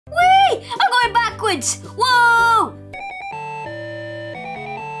Whee! I'm going backwards. Whoa!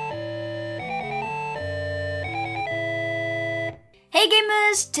 Hey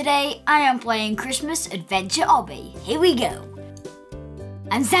gamers, today I am playing Christmas Adventure Obby. Here we go.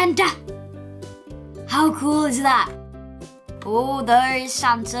 I'm Santa. How cool is that? Oh, there is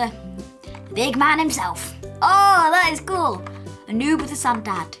Santa. The big man himself. Oh, that is cool. A noob with a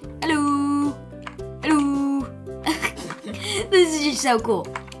Santa hat. Hello. Hello. This is just so cool.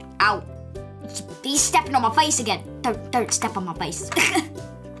 Ow. He's stepping on my face again. Don't step on my face.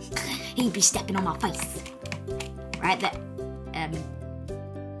 He'd be stepping on my face. Right there.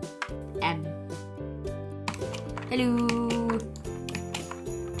 Hello.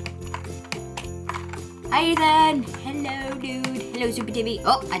 Hi Ethan. Hello, dude. Hello, Super TV.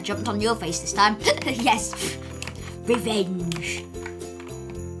 Oh, I jumped on your face this time. Yes. Revenge.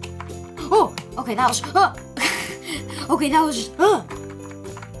 Oh, okay, that was. Okay, that was just.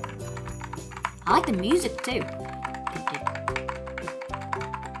 I like the music too.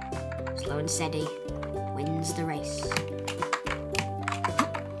 Slow and steady wins the race.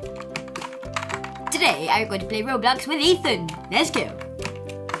 Today, I'm going to play Roblox with Ethan. Let's go.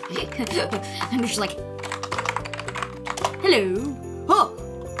 I'm just like, hello. Oh,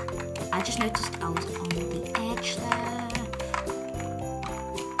 I just noticed I was on the edge there.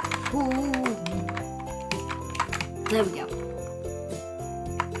 Ooh. There we go.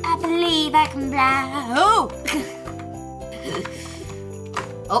 I believe I can fly. Oh.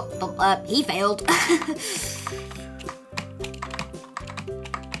 Oh, he failed.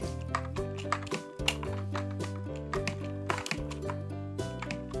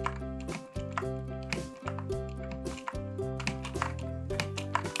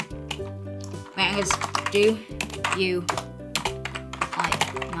 Do you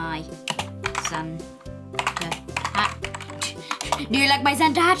like my Santa hat? Do you like my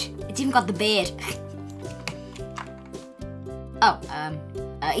Santa hat? It's even got the beard. Oh,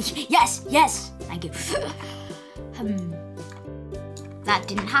 yes, thank you. That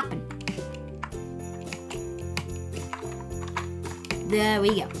didn't happen. There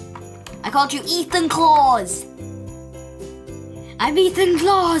we go. I called you Ethan Claus. I'm Ethan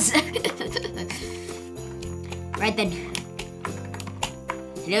Claus. Right then.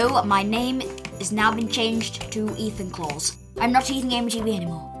 Hello, my name has now been changed to Ethan Claus. I'm not EthanGamer TV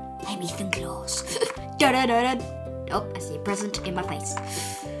anymore. I'm Ethan Claus. Da da da da. Oh, I see a present in my face.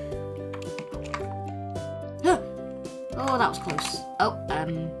 Oh, that was close. Oh,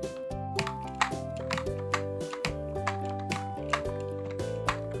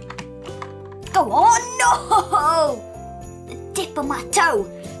 Go on, no! The tip of my toe.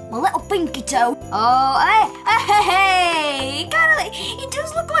 My little pinky toe. Oh, hey! It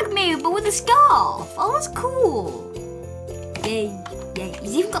does look like me, but with a scarf. Oh, that's cool. Yay.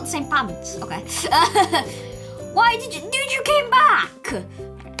 He's even got the same pants. Okay. Why did you? Dude, you came back.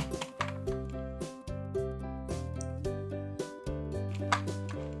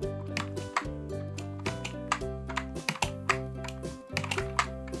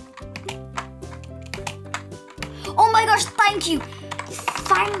 Oh my gosh! Thank you.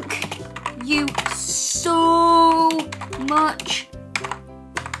 Thank you so much.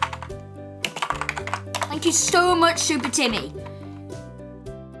 Thank you so much, Super Timmy.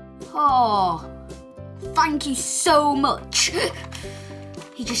 Oh, thank you so much.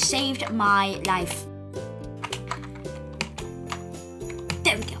 He just saved my life.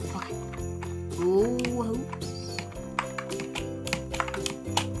 There we go. Okay. Oh, oops.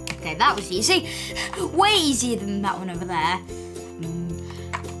 Okay, that was easy. Way easier than that one over there.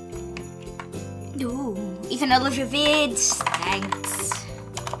 Ooh, Ethan, I love your vids. Thanks.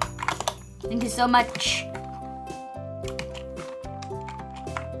 Thank you so much.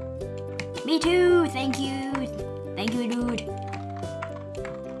 Me too. Thank you. Thank you, dude.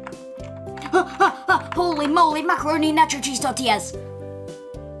 Holy moly, macaroni nacho cheese tortillas.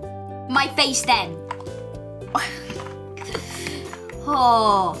 My face then.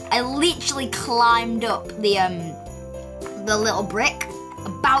 Oh, I literally climbed up the little brick,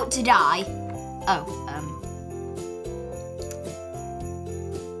 about to die. Oh,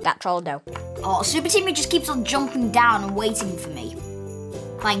 that troll no. Oh, Super Timmy just keeps on jumping down and waiting for me.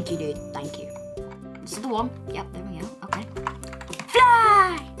 Thank you, dude. Thank you. This is the one. Yep, there we go. Okay.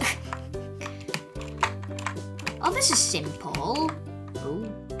 Fly! Oh, this is simple. Ooh.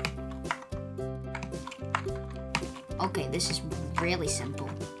 Okay, this is really simple.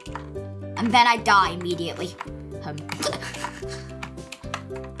 And then I die immediately. Huh.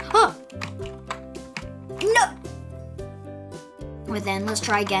 No! Well then, let's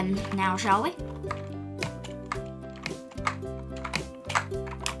try again now, shall we?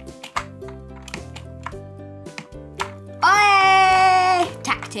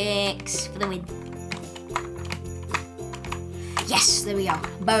 Tactics for the win. Yes, there we go.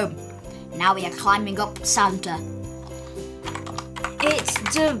 Boom. Now we are climbing up Santa. It's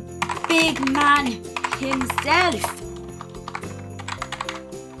the big man himself.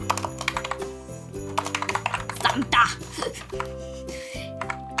 Santa.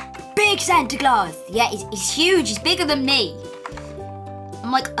 Big Santa Claus. Yeah, he's huge. He's bigger than me.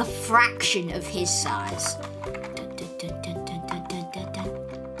 I'm like a fraction of his size.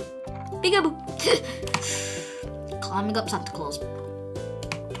 Bigaboo. Climbing up Santa Claus.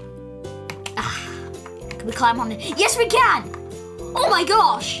 Can we climb on it? Yes, we can! Oh my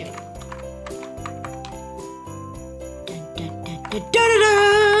gosh!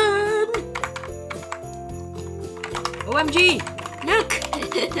 OMG! Look!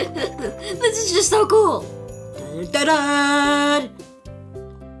 This is just so cool!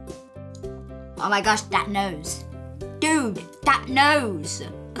 Oh my gosh, that nose. Dude, that nose.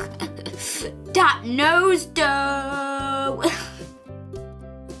 That nose though.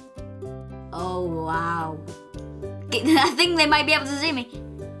 Oh wow. I think they might be able to see me.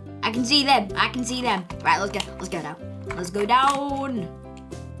 I can see them. I can see them. Right, let's go. Let's go down. Let's go down.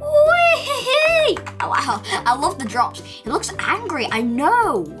 Whee! Oh, wow. I love the drops. It looks angry. I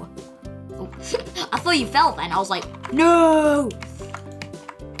know. Oh. I thought you fell then. I was like, no.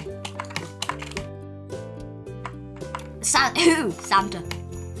 Santa.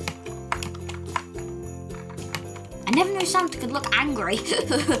 I never knew Santa could look angry.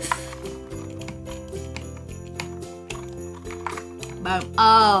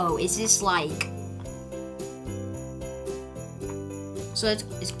 Oh, is this like... So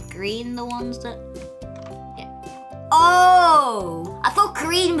is green the ones that... Yeah. Oh! I thought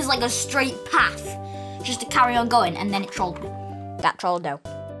green was like a straight path. Just to carry on going, and then it trolled me. That trolled though.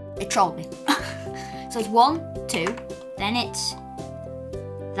 It trolled me. So it's 1, 2, then it's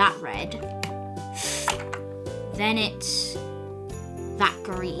that red. Then it's that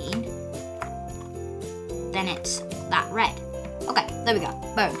green. Then it's that red. Okay, there we go.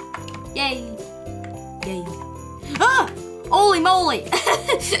 Boom. Yay. Yay. Ah! Holy moly!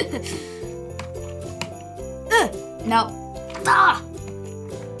 No. Ah!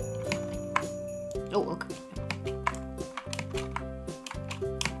 Oh, look.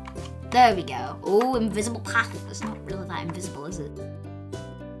 There we go. Oh, invisible path. It's not really that invisible, is it?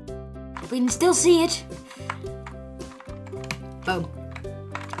 We can still see it. Boom.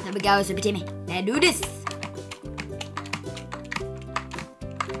 There we go, Super Timmy. Let's do this.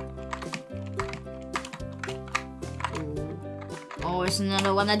 Oh, it's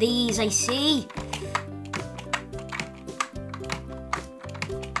another one of these, I see.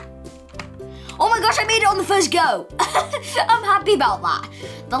 Oh my gosh, I made it on the first go. I'm happy about that.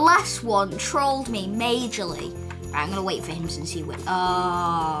 The last one trolled me majorly. Right, I'm gonna wait for him since he went.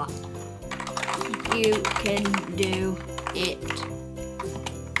 You can do it.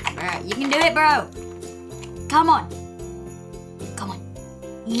 Right, you can do it, bro. Come on. Come on.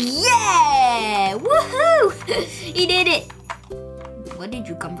 Yeah! Woohoo! He did it. Where did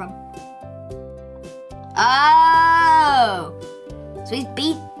you come from? Oh! So he's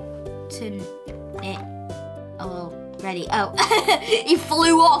beaten it already. Oh, he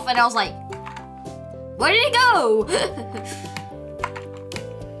flew off and I was like, where did he go?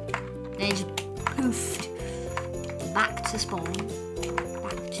 Then he just poofed back to spawn,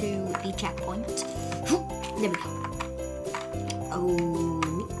 back to the checkpoint. There we go.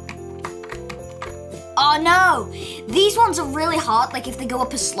 Oh no! These ones are really hard, like if they go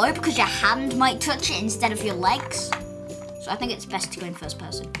up a slope, because your hand might touch it instead of your legs. So I think it's best to go in first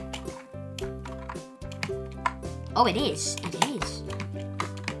person. Oh, it is. It is.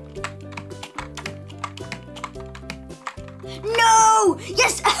 No!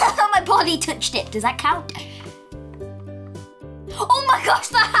 Yes! My body touched it. Does that count? Oh my gosh,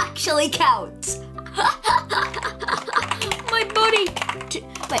 that actually counts. My body.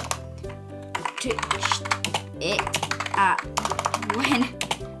 Wait. Touched it when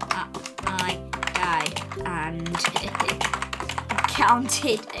I died and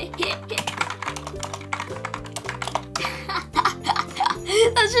counted.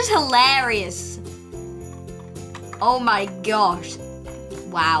 That's just hilarious. Oh my gosh.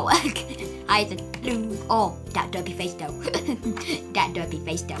 Wow. I had to oh, that derpy face though. That derpy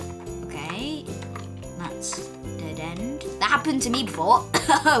face though. Okay. That's dead end. That happened to me before.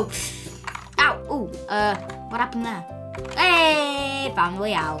 Ow. Ooh. What happened there? Hey, found the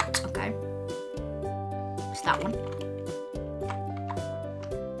way out. Okay. It's that one.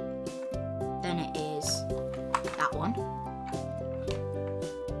 Then it is that one.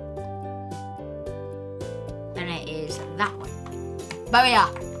 Then it is that one. There we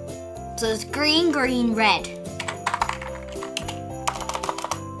are. So it's green, green, red.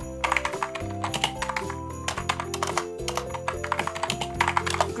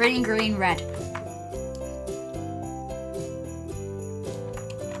 Green, green, red.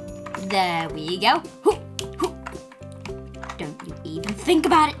 There we go. Don't you even think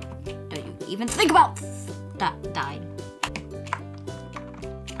about it. Don't you even think about that dying.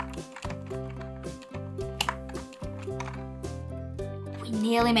 We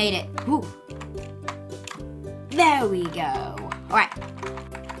nearly made it. Woo. There we go. All right.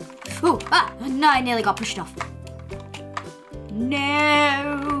 Ooh, no, I nearly got pushed off.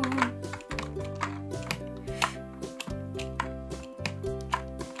 No.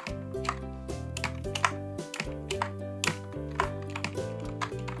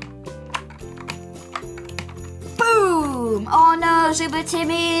 Boom! Oh no, Super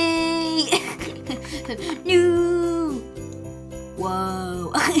Timmy! No!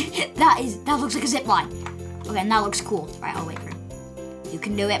 Whoa! that looks like a zip line. Okay, and that looks cool. Right, I'll wait for him. You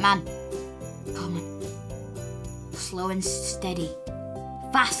can do it, man. Come on. Slow and steady.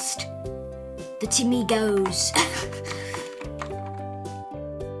 Fast. The Timmy goes.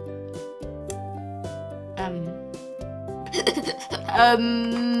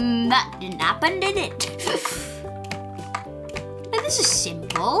 That didn't happen, did it? This is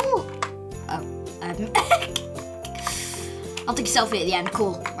simple. Oh, I'll take a selfie at the end.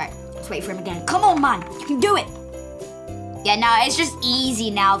 Cool. Right, let's wait for him again. Come on, man. You can do it. Yeah, no, it's just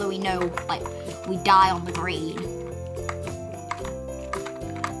easy now that we know, like, we die on the green.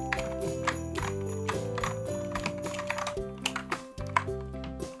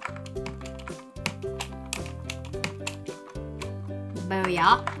 There we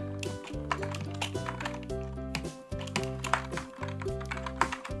are.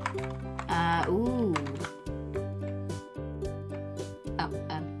 Ooh. Oh,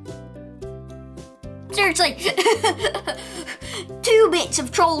 seriously! 2 bits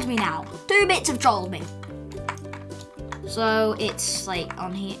have trolled me now. 2 bits have trolled me. So it's like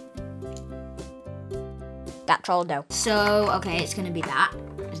on here. That trolled though. So, okay, it's gonna be that,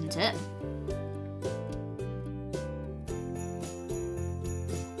 isn't it?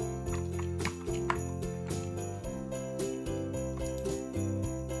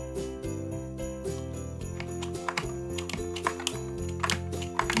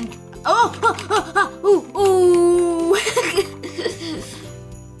 Ooh.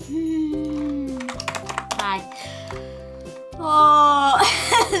 Hi. Oh,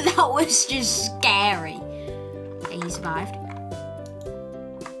 that was just scary. Okay, he survived.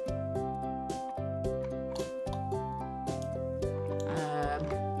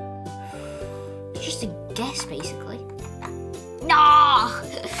 It's just a guess, basically. No,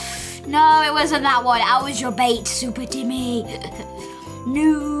 no, it wasn't that one. I was your bait, Super Timmy.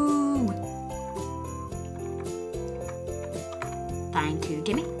 No. Thank you,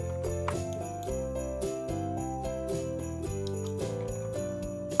 Timmy.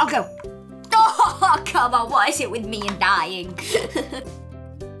 I'll go. Oh, come on, what is it with me and dying?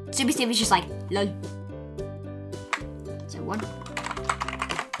 Super Timmy's just like, lol. So 1.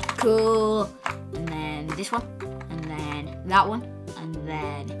 Cool. And then this one. And then that one. And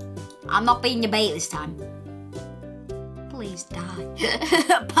then... I'm not being your bait this time. Please die.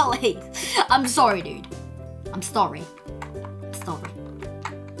 Please. I'm sorry, dude. I'm sorry. Sorry.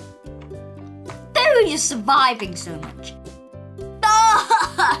 Dude, you're surviving so much.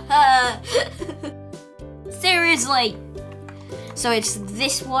 Seriously. So it's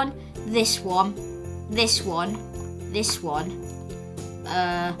this one, this one, this one, this one.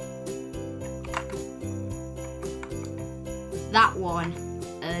 That one,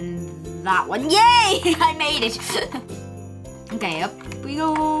 and that one. Yay! I made it. Okay, up we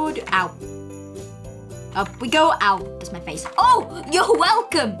go. Out. Up we go, out. That's my face. Oh, you're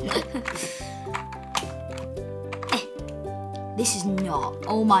welcome. This is not.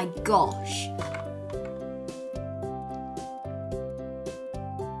 Oh my gosh.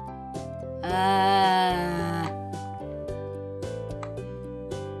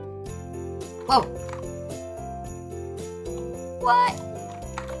 Whoa. What?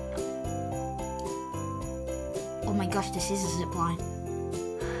 Oh my gosh, this is a zip line.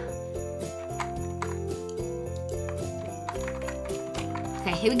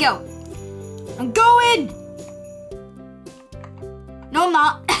 Okay, here we go. I'm going! No, I'm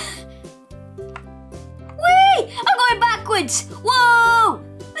not. Whee! I'm going backwards! Whoa!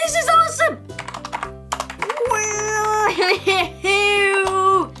 This is awesome!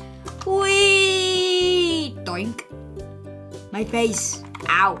 Whee! Doink. My face.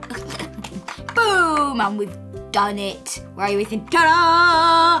 Ow. Boom, and we've done it. Where are you, Ethan?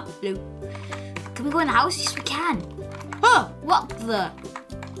 Ta-da! Hello. Can we go in the house? Yes, we can. Oh, what the?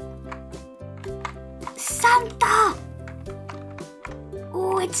 Santa!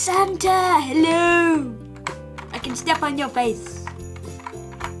 Oh, it's Santa. Hello. I can step on your face.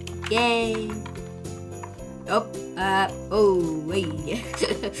 Yay. Oh, oh, wait.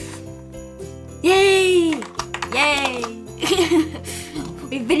 Yay! Yay!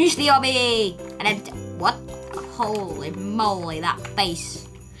 We finished the obby! And then, what? Holy moly, that face.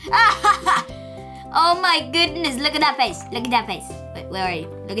 Oh my goodness, look at that face. Look at that face. Wait, where are you?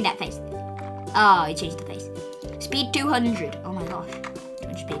 Look at that face. Oh, he changed the face. Speed 200. Oh my gosh.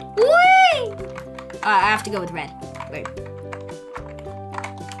 200 speed. Whee! I have to go with red. Wait.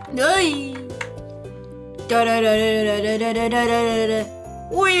 Whee! Da da da da da da da da da da.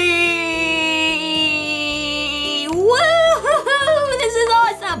 Whee! Woo! This is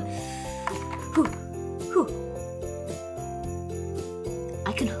awesome! Whew. Whew.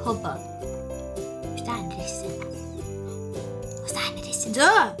 I can hover. What's that in the distance? What's that in the distance?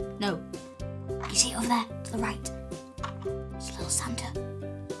 No. You see it over there, to the right? It's a little Santa.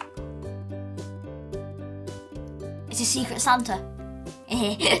 It's a secret Santa.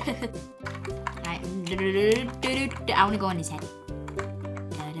 Right. I want to go on his head.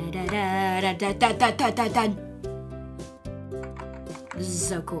 This is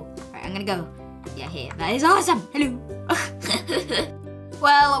so cool. Right, I'm gonna go. Yeah, here. That is awesome. Hello.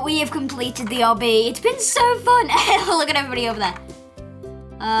 Well, we have completed the obby. It's been so fun. Look at everybody over there.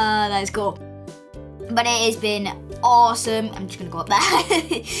 That is cool. But it has been awesome. I'm just gonna go up there.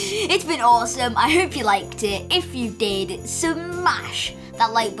 It's been awesome. I hope you liked it. If you did, smash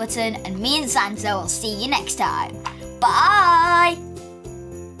that like button, and me and Santa will see you next time. Bye.